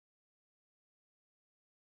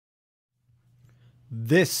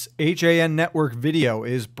This HAN Network video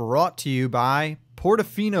is brought to you by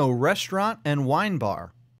Portofino Restaurant and Wine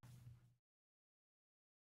Bar.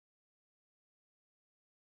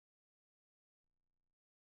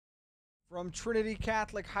 From Trinity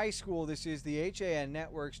Catholic High School, this is the HAN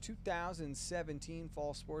Network's 2017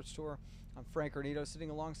 Fall Sports Tour. I'm Frank Arnito, sitting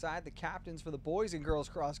alongside the captains for the boys and girls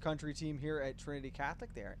cross country team here at Trinity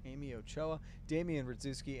Catholic. They are Amy Ochoa, Damian,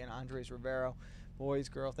 Rydzewski, and Andres Rivero. Boys,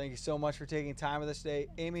 girl, thank you so much for taking time with us today.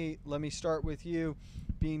 Amy, let me start with you.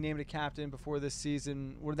 Being named a captain before this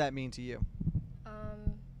season, what did that mean to you?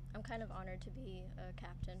 I'm kind of honored to be a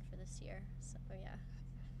captain for this year, so yeah.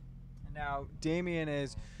 And now, Damian,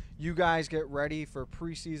 as you guys get ready for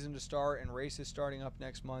preseason to start and races starting up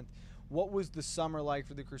next month, what was the summer like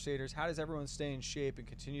for the Crusaders? How does everyone stay in shape and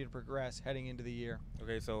continue to progress heading into the year?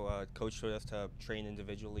 Okay, so Coach showed us to train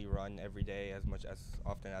individually, run every day as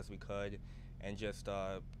often as we could, and just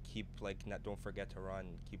don't forget to run,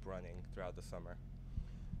 keep running throughout the summer.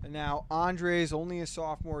 And now, Andres, only a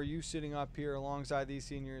sophomore, you sitting up here alongside these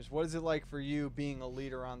seniors. What is it like for you being a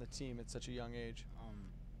leader on the team at such a young age?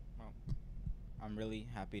 Well, I'm really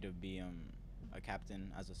happy to be a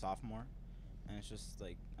captain as a sophomore, and it's just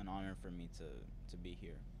like an honor for me to be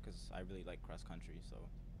here because I really like cross country, so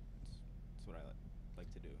it's what I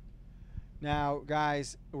like to do. Now,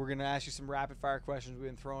 guys, we're going to ask you some rapid-fire questions. We've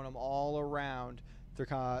been throwing them all around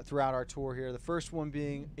throughout our tour here. The first one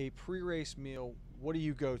being a pre-race meal. What do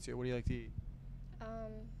you go to? What do you like to eat?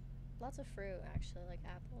 Lots of fruit, actually, like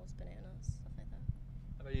apples, bananas, stuff like that.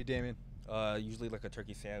 How about you, Damian? Usually like a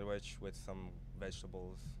turkey sandwich with some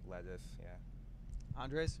vegetables, lettuce, yeah.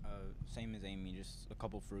 Andres? Same as Amy, just a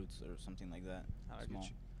couple fruits or something like that. Small.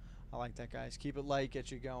 I like that, guys. Keep it light,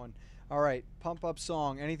 get you going. All right, pump up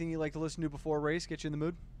song. Anything you like to listen to before a race, get you in the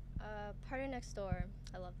mood? Party Next Door,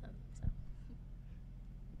 I love them. So.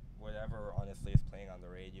 Whatever, honestly, is playing on the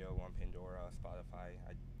radio, on Pandora, Spotify.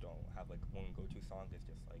 I don't have like one go-to song. It's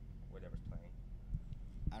just like whatever's playing.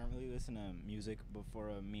 I don't really listen to music before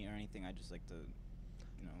a meet or anything. I just like to,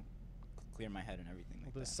 clear my head and everything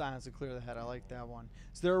like that. The silence to clear the head. I like that one.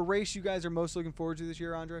 Is there a race you guys are most looking forward to this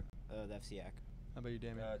year, Andre? The FCIAC. How about you,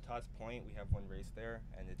 Damian? Todd's Point, we have one race there,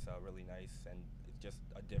 and it's really nice, and it's just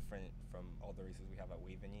a different from all the races we have at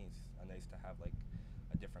Waveney. It's nice to have like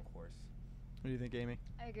a different course. What do you think, Amy?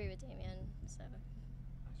 I agree with Damian, so.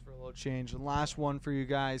 Thanks for a little change. And last one for you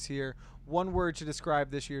guys here. One word to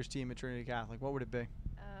describe this year's team at Trinity Catholic. What would it be?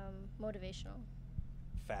 Motivational.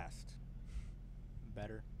 Fast.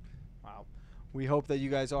 Better. Wow. We hope that you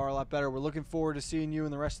guys are a lot better. We're looking forward to seeing you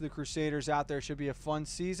and the rest of the Crusaders out there. It should be a fun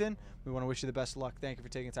season. We want to wish you the best of luck. Thank you for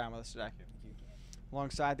taking time with us today. Thank you.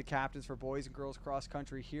 Alongside the captains for boys and girls cross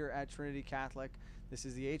country here at Trinity Catholic, this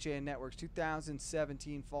is the HAN Network's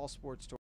 2017 Fall Sports Tour.